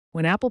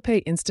When Apple Pay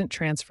instant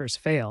transfers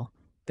fail,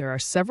 there are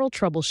several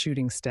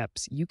troubleshooting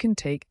steps you can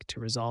take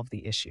to resolve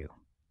the issue.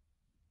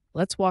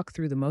 Let's walk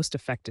through the most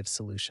effective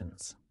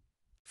solutions.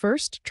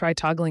 First, try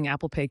toggling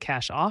Apple Pay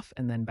Cash off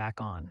and then back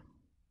on.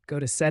 Go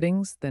to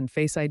Settings, then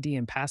Face ID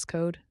and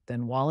Passcode,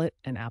 then Wallet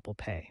and Apple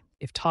Pay.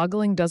 If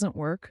toggling doesn't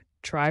work,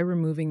 try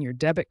removing your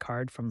debit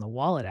card from the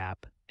Wallet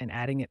app and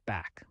adding it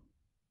back.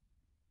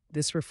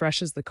 This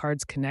refreshes the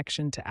card's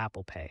connection to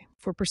Apple Pay.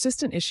 For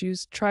persistent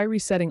issues, try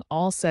resetting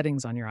all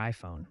settings on your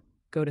iPhone.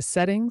 Go to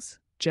Settings,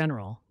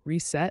 General,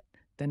 Reset,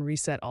 then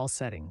Reset all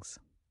settings.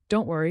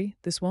 Don't worry,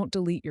 this won't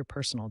delete your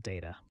personal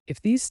data.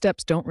 If these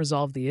steps don't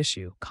resolve the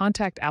issue,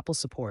 contact Apple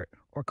support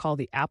or call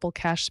the Apple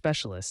Cash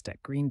Specialist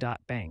at Green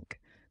Dot Bank.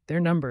 Their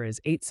number is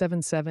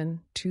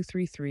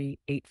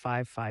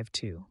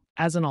 877-233-8552.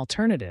 As an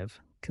alternative,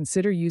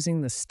 consider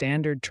using the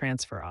standard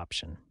transfer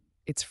option.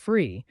 It's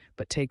free,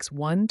 but takes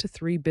 1 to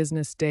 3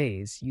 business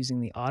days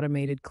using the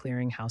automated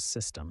clearinghouse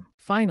system.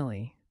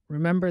 Finally,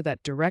 remember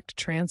that direct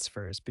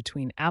transfers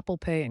between Apple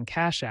Pay and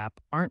Cash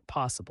App aren't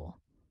possible.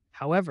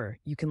 However,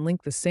 you can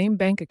link the same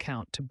bank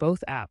account to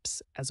both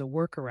apps as a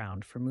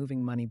workaround for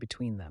moving money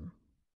between them.